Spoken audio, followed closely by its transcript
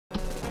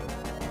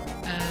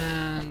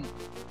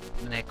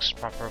looks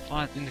proper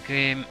fight in the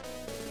game.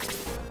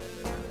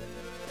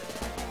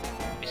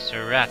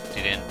 Mr. Rat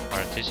didn't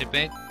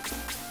participate.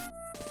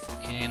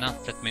 Okay,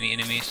 not that many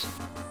enemies.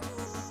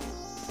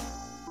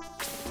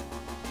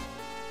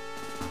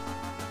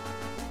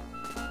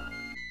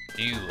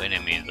 New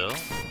enemy though.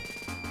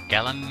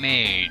 Galam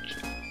Mage.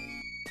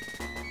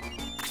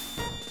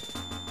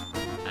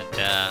 And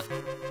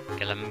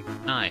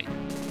Galam Knight.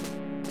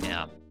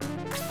 Yeah.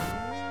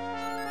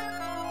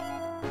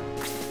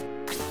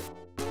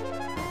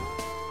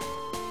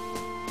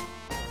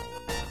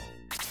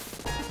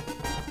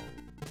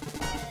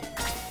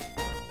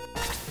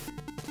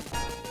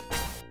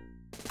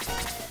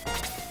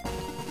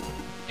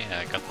 Yeah,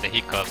 I got the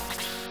hiccup.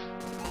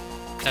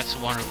 That's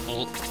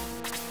wonderful.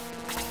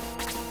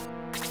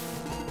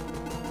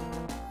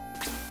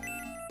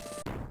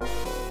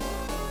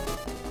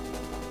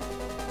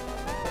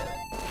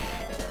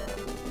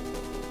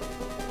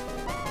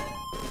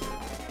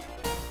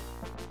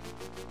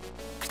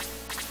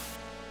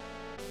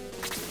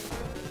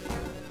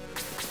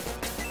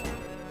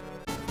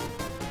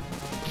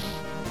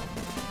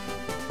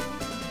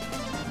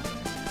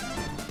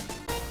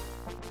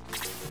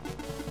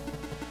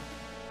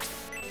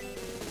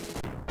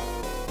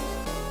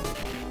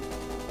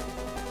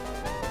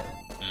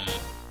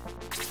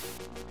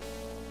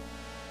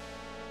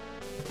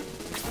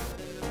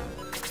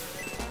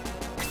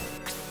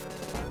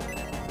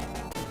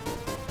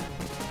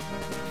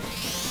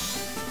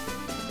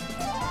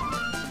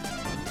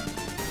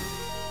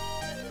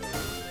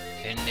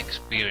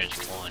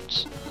 Experience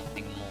points,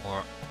 nothing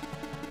more.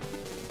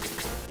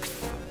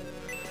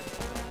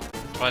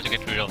 Try to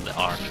get rid of the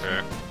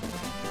archer.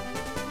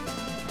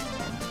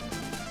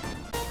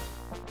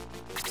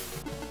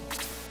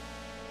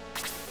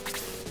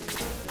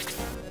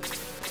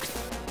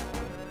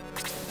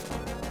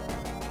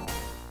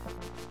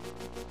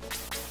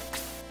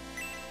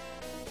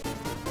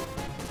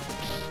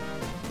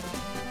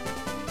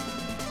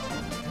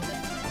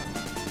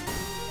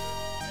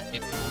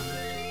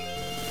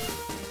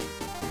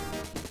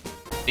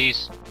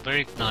 These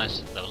very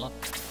nice level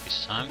up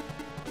this time.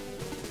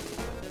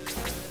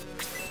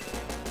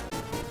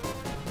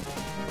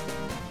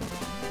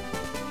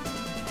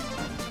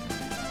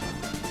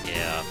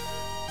 Yeah.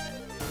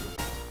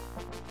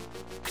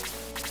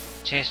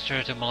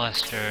 Chester the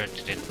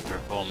Molester didn't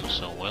perform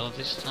so well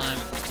this time.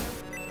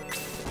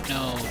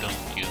 No,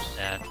 don't use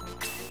that.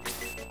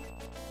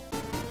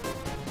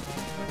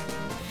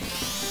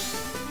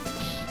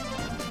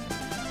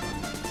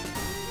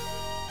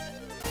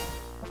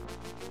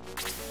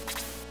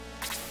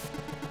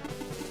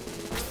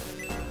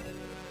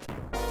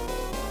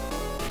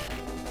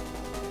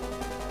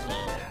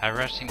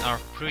 Harassing our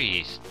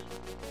priest.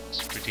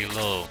 It's pretty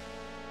low.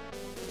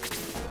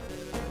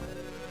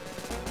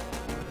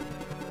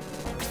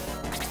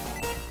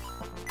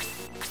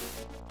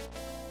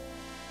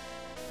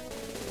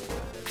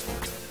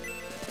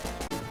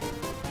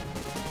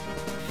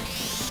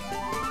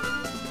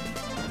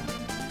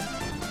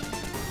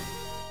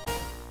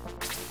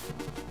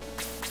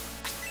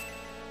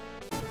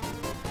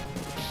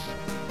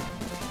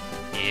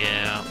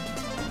 Yeah.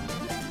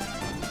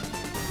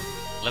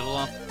 Level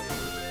up.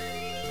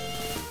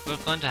 We're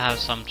going to have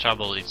some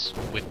trouble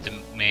with the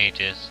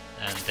mages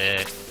and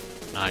the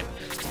knight.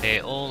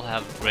 They all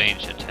have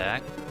range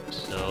attack,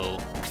 so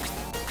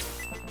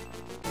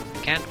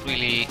we can't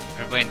really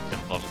prevent them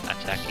from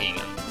attacking.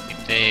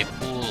 If they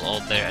pull all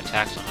their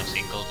attacks on a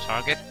single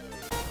target,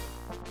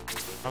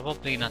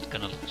 probably not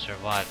gonna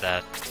survive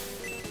that.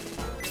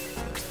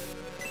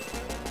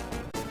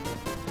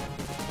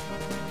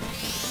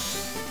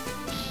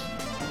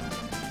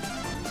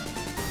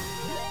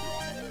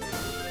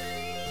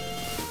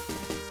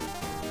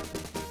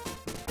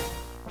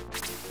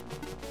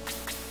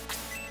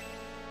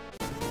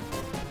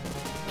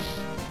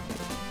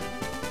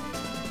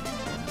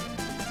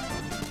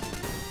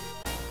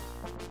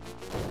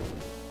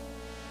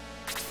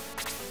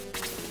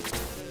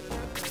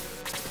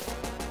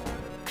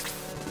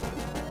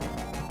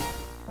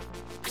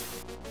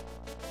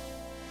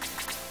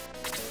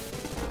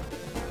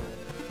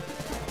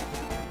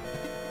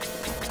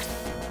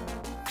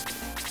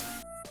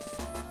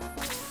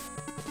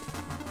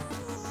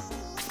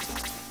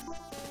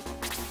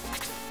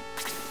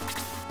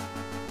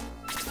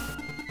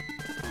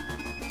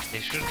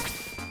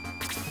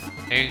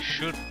 They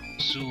should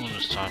soon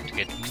start to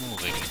get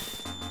moving.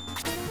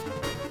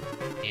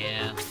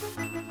 Yeah.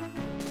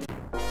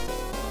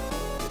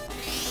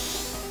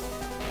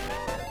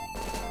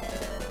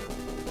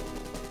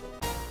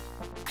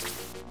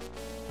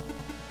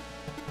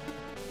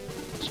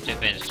 What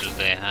defense do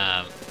they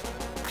have?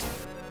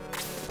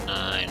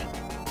 9.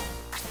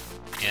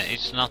 Yeah,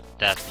 it's not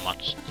that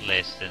much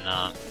less than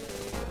a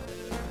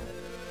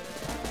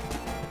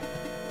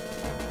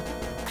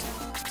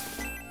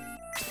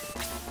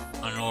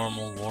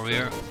normal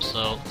warrior,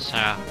 so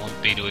Sarah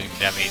won't be doing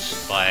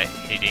damage by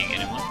hitting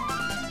anyone.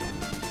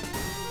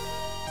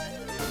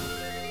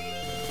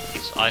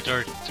 It's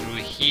either through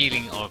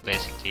healing or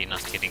basically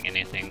not hitting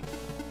anything.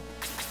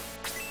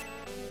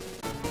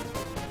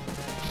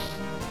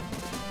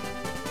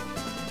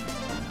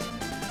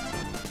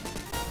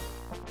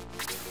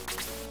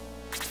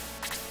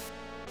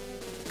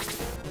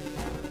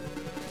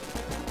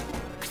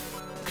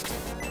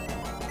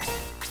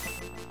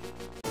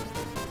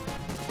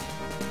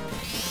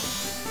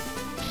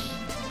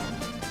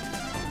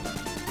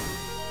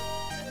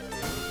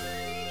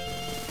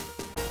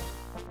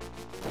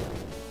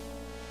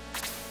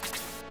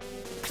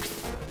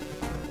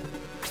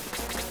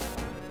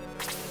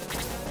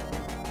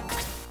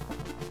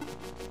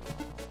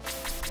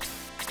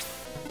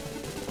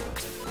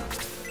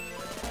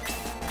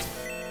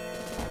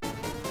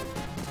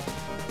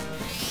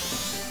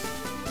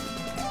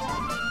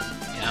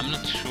 I'm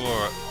not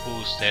sure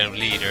who's their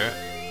leader,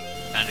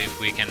 and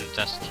if we can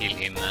just kill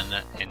him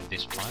and end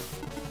this fight.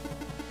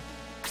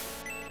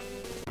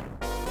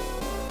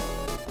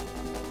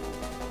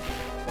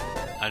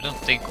 I don't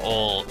think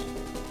all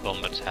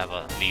combats have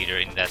a leader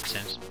in that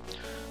sense.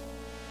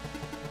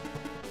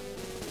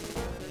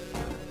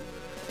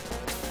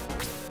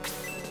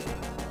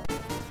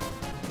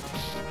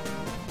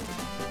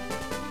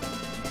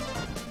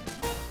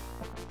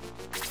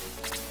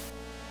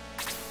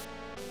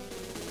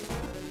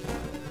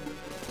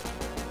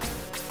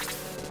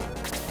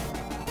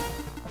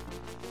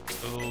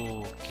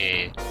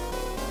 Okay.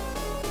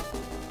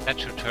 That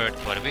should hurt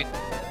quite a bit.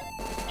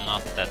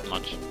 Not that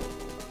much.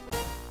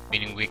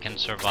 Meaning we can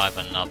survive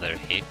another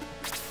hit.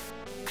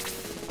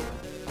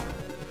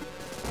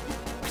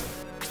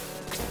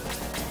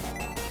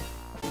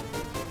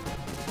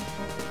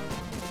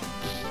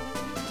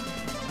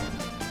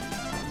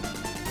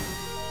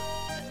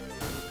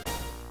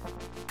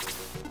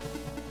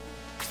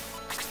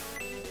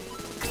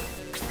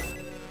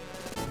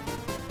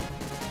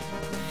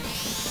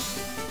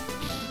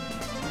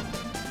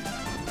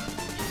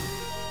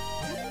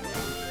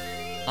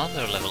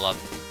 Another level up.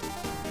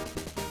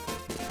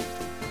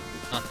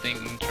 Nothing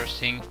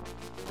interesting.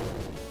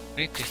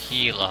 We need to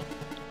heal up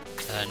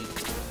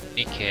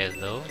Nike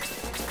though.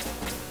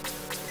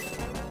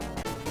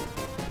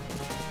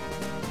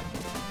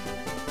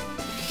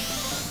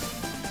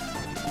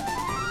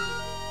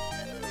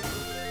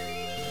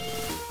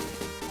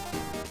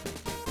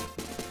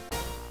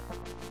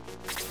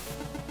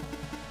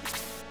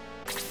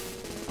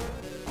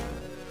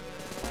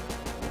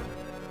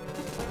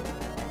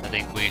 I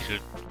think we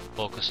should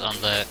focus on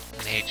the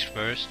mage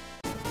first.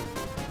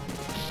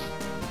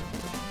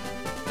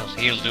 Because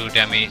he'll do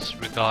damage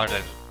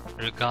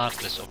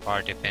regardless of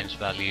our defense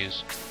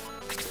values.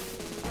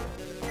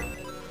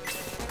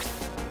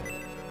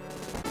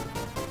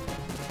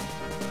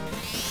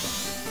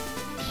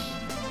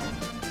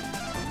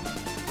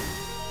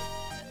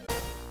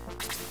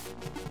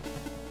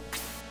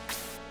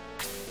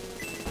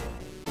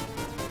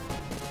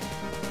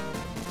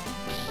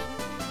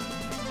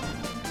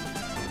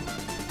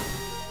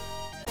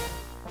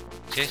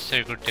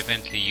 Jester could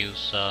definitely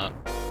use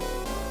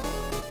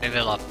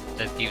level up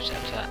that gives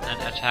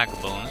an attack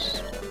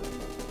bonus.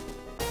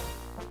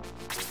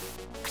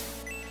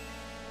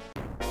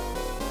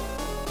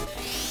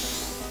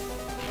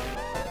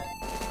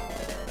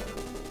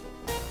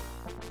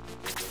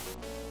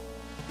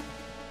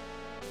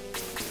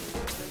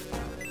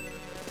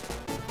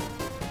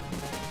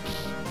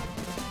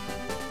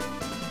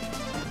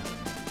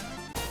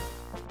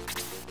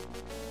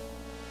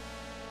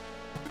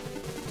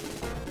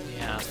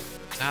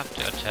 Have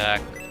to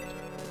attack.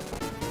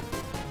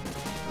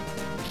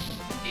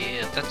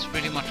 Yeah, that's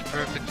pretty much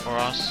perfect for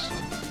us.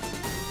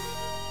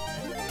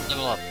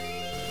 Level up.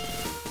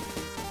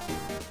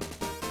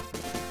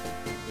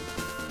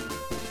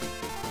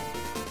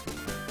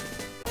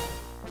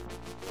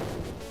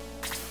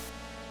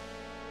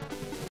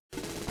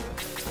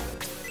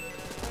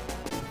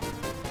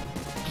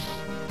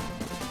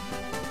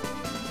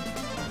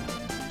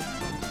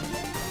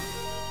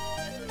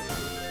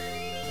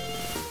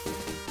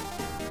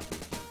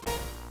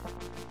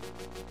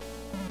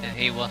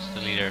 He was the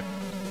leader.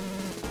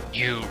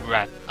 You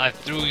rat! I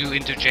threw you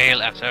into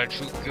jail after I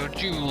took your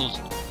jewels!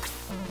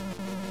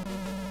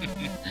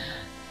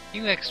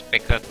 You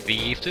expect a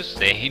thief to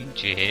stay in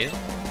jail?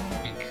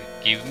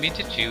 Give me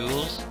the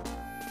jewels?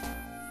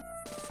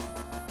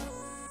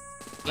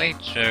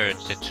 Blade search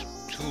the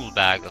tool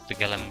bag of the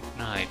Galam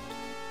knight.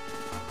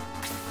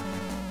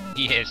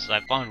 Yes, I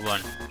found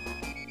one.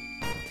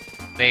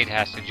 Blade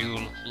has the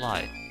jewel of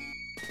light.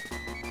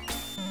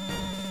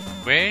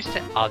 Where's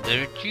the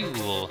other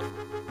jewel?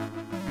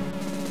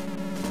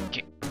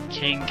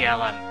 King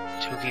Galam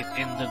took it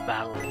in the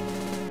battle.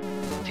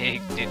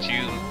 Take the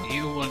jewel,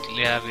 you won't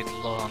have it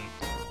long.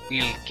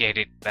 We'll get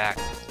it back.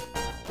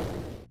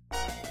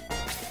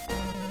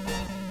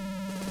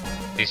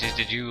 This is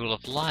the jewel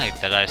of light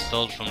that I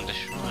stole from the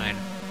shrine.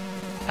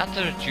 The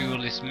other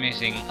jewel is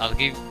missing. I'll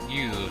give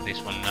you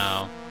this one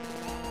now.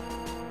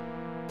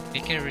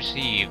 You can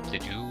receive the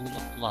jewel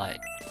of light.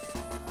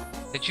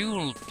 The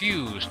jewel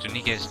fused to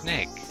Nike's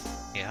neck.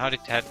 Yeah, how did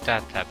that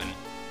happen?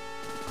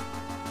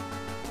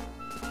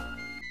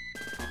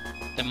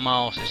 The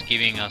mouse is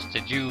giving us the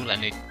jewel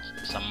and it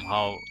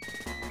somehow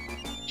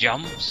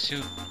jumps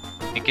to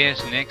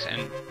Nike's neck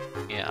and...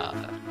 yeah,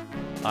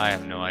 I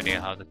have no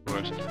idea how that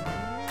works.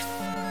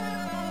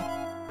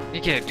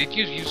 Nike, did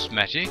you use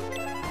magic?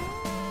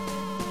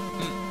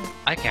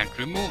 I can't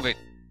remove it.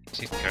 Is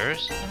it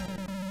cursed?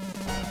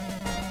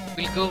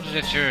 We'll go to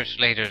the church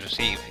later to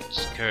see if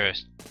it's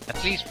cursed.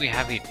 At least we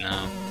have it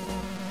now.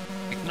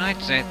 The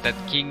knight said that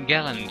King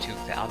Galam took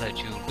the other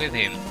jewel with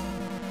him.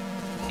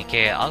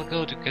 Nike, I'll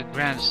go to the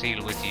Grand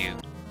Seal with you.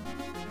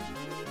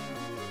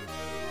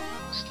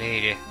 Slay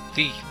the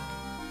thief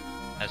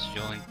has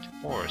joined the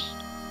force.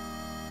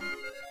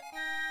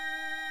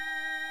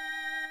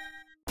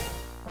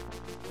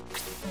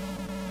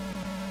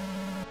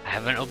 I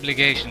have an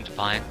obligation to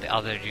find the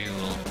other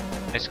jewel.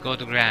 Let's go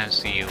to Grand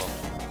Seal.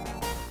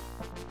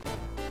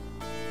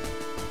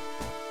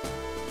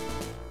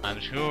 I'm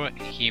sure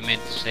he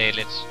meant to say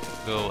let's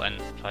go and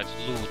try to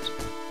loot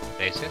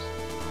places.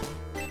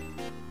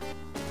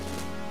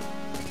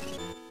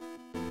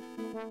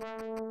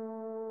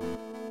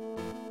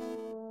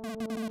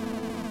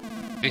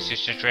 This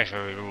is the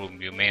treasury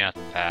room, you may not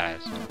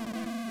pass.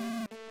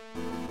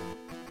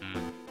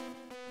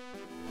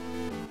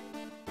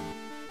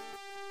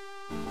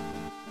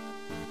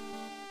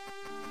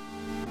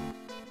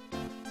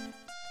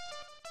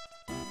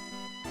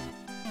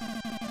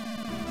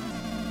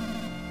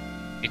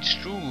 It's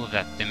true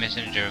that the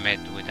messenger met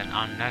with an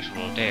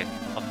unnatural death,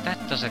 but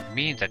that doesn't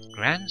mean that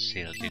Grand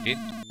Seal did it.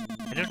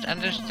 I don't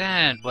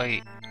understand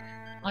why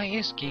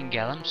is King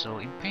Galam so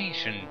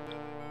impatient?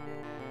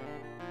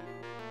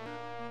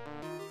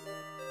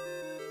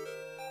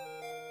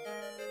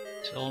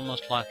 It's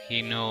almost like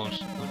he knows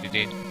who did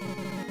it.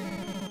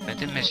 When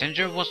the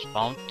messenger was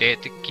found dead,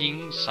 the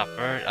king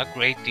suffered a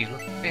great deal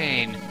of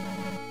pain.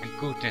 Thank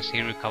goodness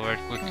he recovered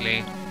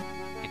quickly.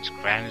 It's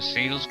Grand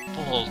Seal's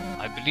fault.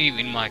 I believe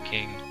in my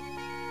king.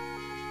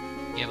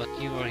 Yeah,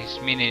 but you are his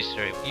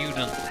minister. If you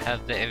don't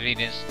have the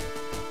evidence,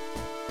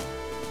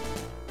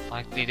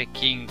 likely the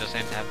king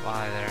doesn't have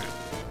either.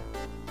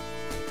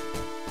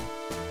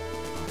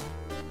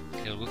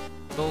 Okay, we'll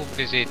go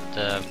visit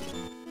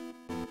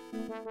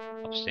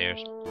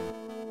upstairs.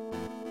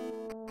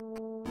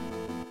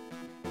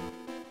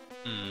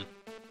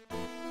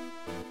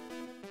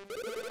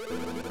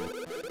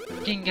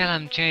 King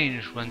Galam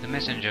changed when the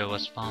messenger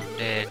was found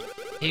dead.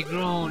 He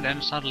groaned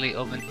and suddenly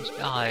opened his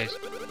eyes.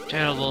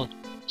 Terrible,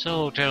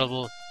 so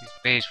terrible. His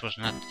face was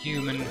not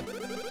human.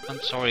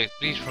 I'm sorry,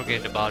 please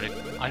forget about it.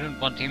 I don't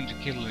want him to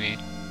kill me.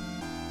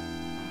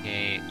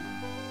 Okay.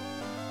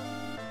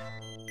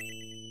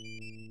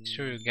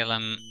 Sir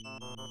Galam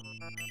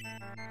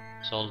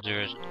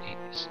soldiers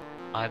is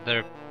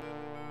either...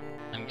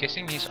 I'm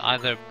guessing he's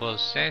either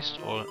possessed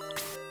or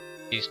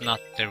he's not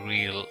the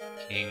real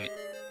king.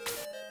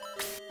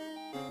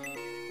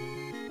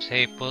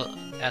 Say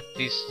at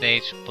this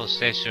stage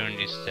possession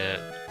is the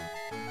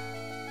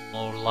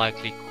more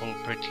likely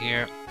culprit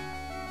here.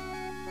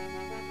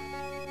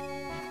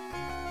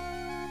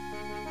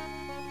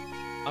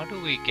 How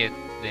do we get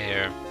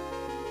there?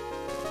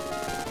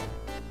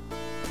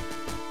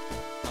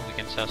 Oh, we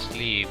can just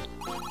leave.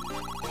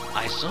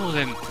 I saw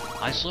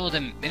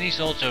them! Many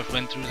soldiers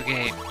went through the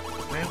gate.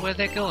 Where were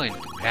they going?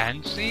 To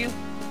Grand Seal?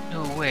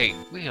 No way,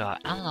 we are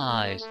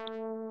allies.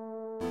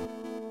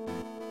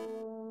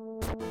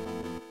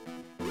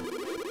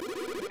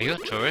 Are you a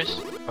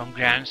tourist? From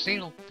Grand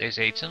Seal? They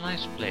say it's a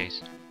nice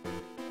place.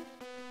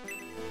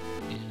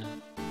 Yeah.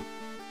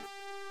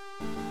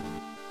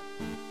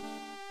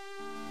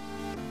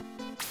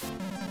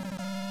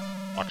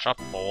 What's up,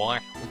 boy?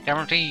 We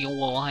guarantee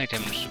all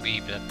items to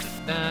be blah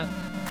blah blah.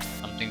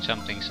 Something,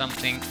 something,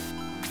 something.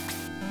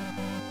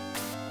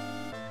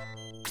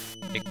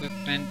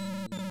 Equipment.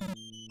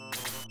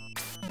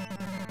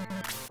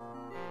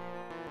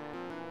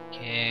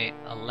 Okay,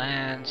 a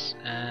lance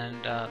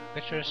and a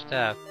better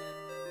staff.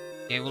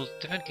 Okay, we'll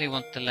definitely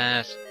want the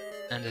lance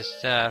and the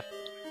staff.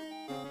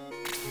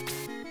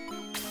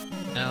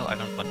 No, I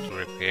don't want to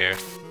repair.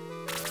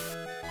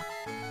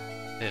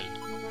 Still.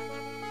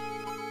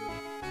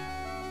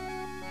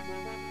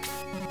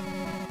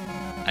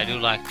 I do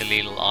like the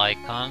little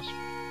icons.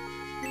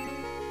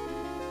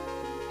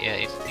 Yeah,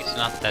 it's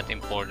not that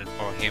important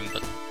for him,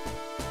 but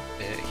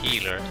the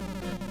healer.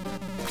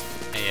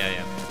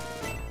 Yeah.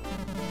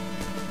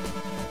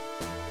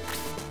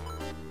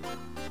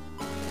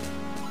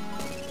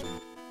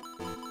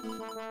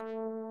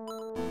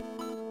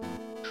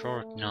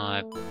 Short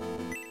knife.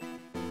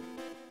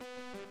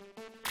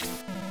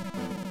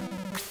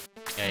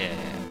 Yeah.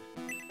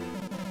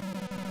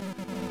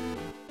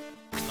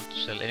 Not to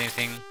sell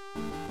anything.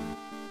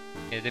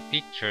 Yeah, the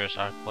pictures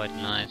are quite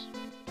nice.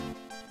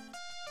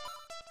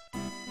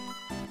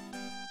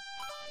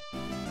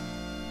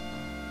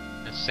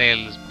 The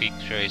sales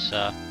picture is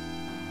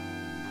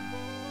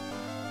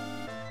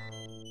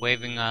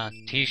waving a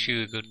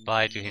tissue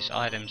goodbye to his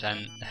items,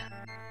 and the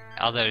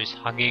other is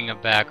hugging a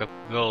bag of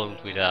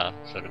gold with a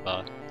sort of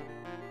a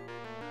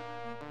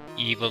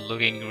evil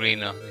looking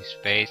grin on his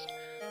face.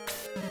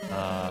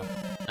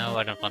 No,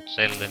 I don't want to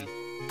sell them.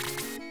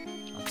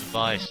 I want to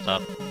buy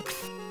stuff.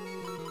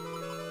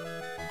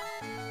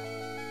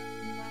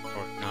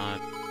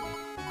 Fortnite.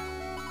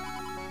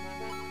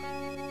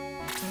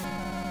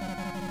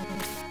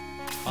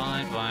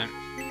 Fine.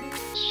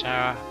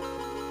 Sarah.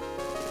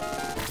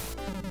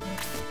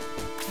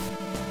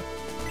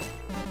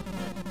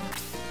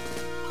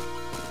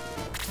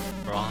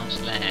 Bronze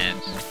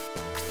lance.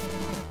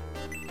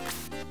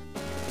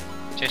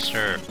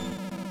 Chester.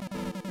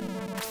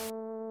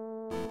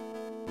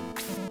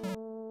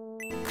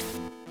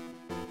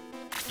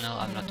 No,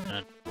 I'm not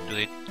gonna do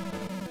it.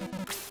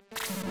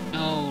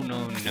 No.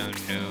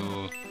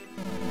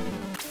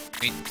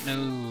 Wait, no.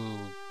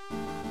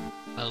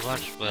 Well,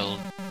 watch well.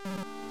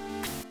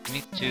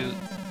 Need to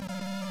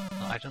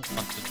I don't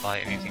want to buy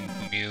anything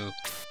from you.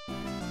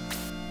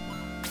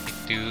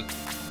 Need to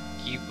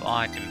keep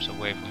items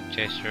away from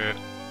Cheshire.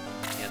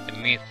 Yeah, the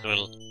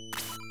Mithril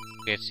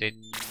gets it.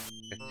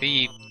 The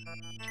thief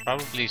is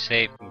probably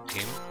safe with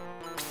him.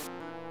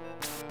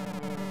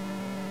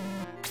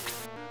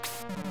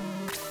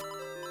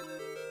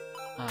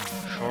 Ah,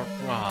 short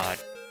rod.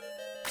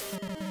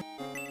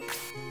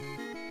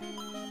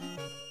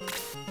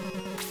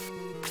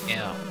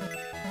 Yeah.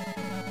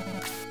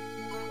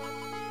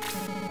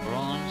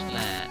 Bronze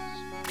lance.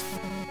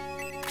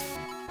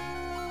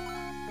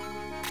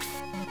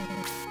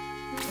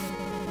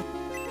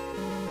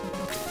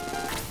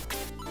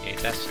 Okay,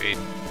 that's it.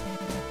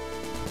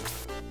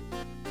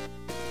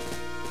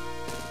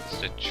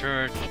 It's the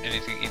church.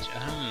 Anything is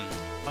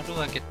how do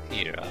I get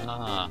here?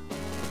 Ah.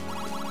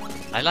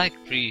 I like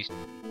trees.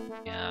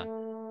 Yeah.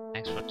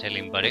 Thanks for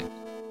telling, buddy.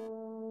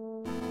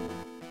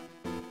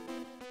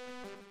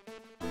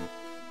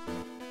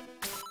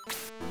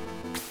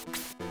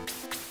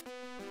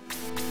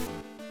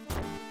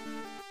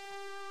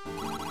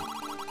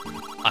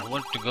 I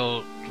want to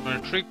go on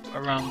a trip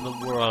around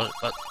the world,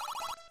 but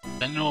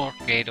the north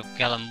gate of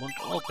Galam won't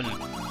open.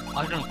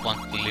 I don't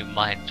want to live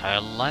my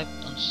entire life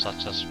on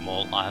such a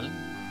small island.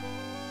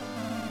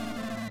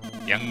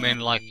 Young men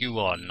like you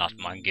are not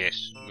my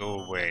guests.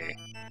 Go away.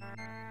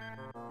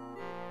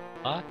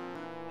 What?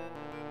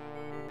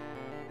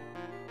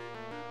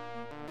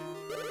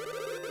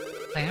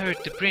 I heard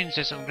the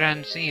Princess of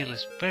Grand Seal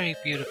is very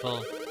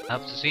beautiful. I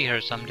hope to see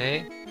her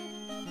someday.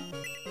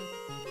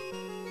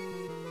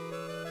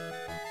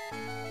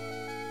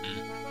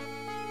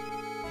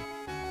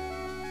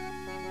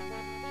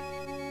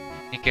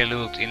 Nicky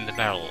looked in the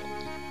barrel.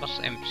 It was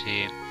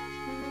empty.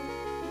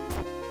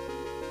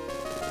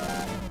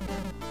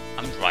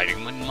 I'm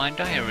writing in my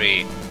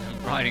diary.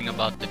 I'm writing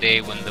about the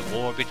day when the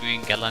war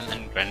between Galam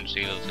and Grand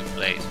Seal took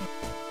place.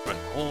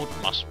 Record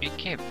must be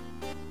kept.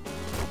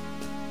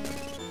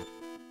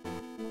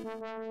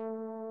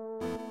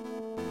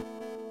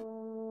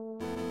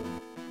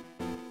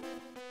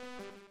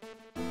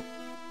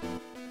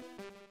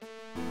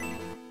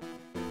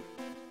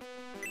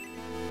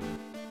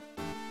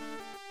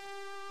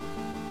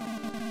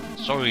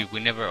 Sorry, we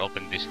never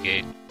opened this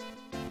gate.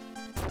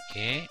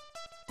 Okay.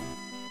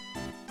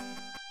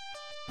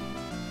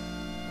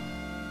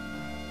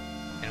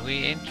 Can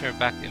we enter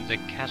back in the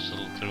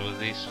castle through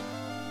this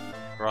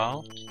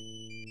route?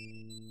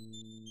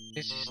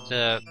 This is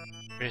the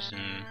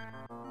prison.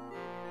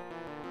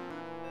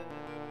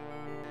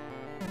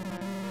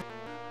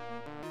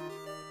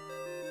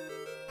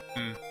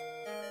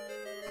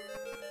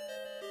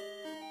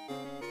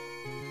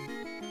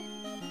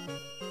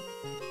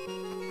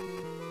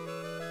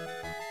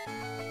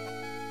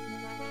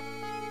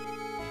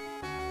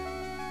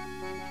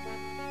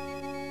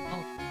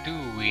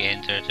 We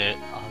enter the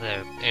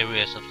other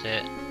areas of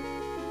the...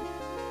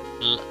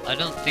 I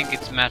don't think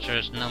it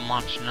matters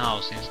much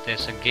now since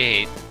there's a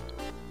gate.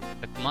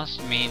 That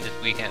must mean that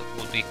we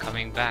will be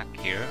coming back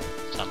here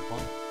at some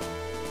point.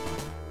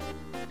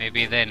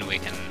 Maybe then we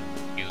can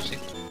use it.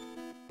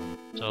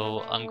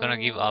 So I'm gonna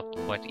give up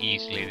quite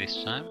easily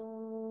this time.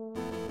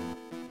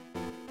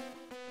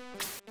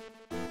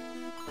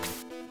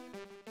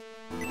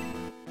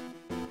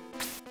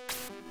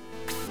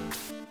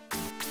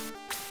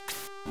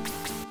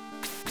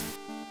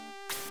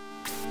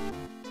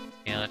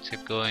 Let's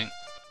get going.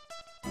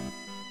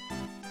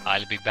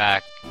 I'll be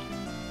back.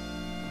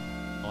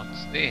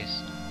 What's this?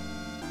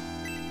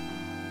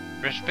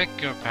 Respect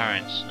your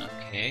parents.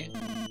 Okay.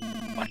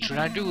 What should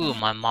I do?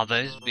 My mother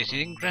is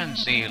visiting Grand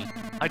Seal.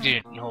 I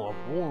didn't know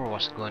a war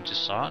was going to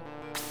start.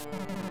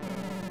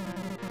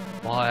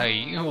 Why,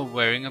 you're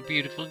wearing a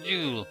beautiful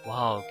jewel.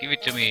 Wow, give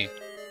it to me.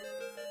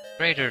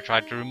 Traitor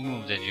tried to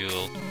remove the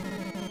jewel.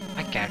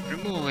 I can't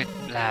remove it,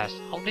 Blast.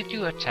 How did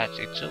you attach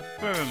it so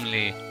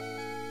firmly?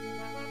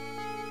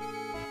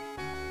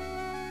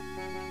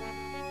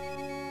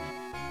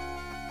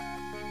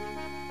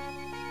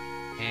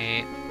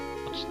 Hey,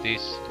 what's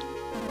this?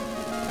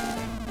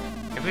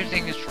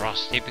 Everything is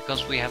rusty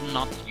because we have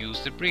not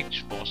used the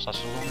bridge for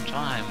such a long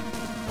time.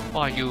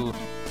 Why you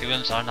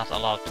civilians are not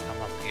allowed to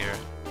come up here?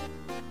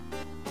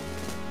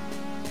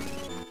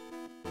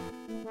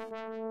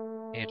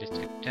 Okay, let's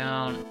get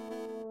down.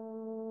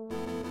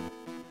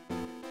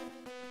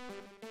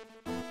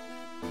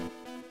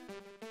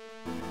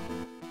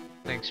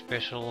 Nothing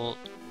special.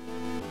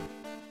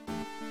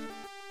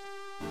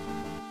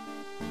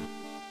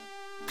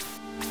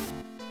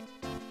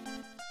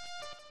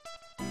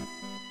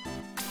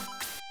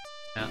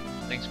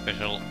 Nothing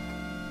special.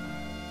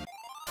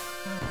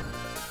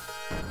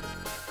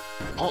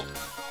 Oh!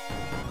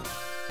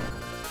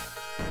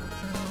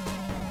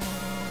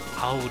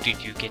 How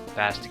did you get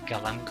past the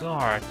Galam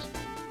guard?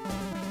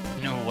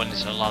 No one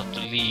is allowed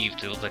to leave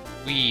till that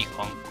we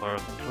conquer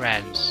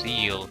Grand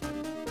Seal.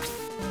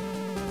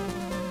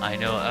 I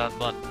know,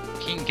 but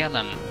King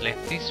Galam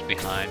left this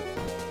behind.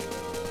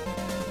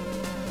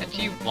 And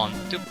you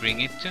want to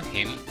bring it to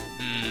him?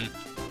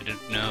 I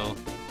don't know.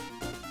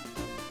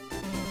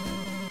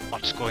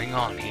 What's going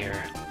on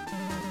here?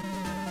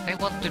 I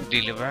want to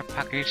deliver a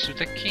package to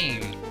the king.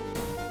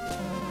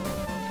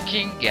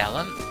 King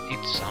Galam,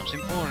 it sounds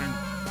important,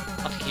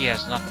 but he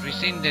has not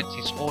rescinded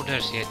his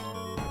orders yet.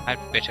 I'd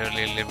better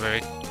deliver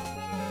it.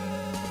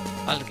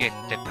 I'll get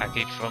the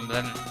package from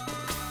them.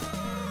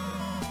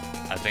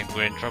 I think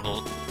we're in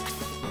trouble.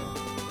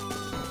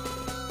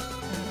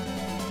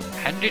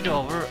 Hand it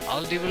over,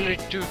 I'll deliver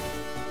it to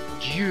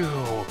you.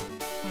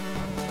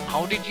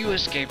 How did you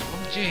escape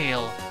from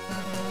jail?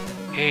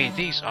 Hey,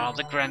 these are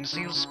the Grand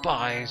Seal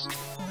spies.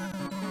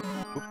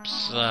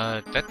 Oops,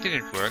 that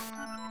didn't work.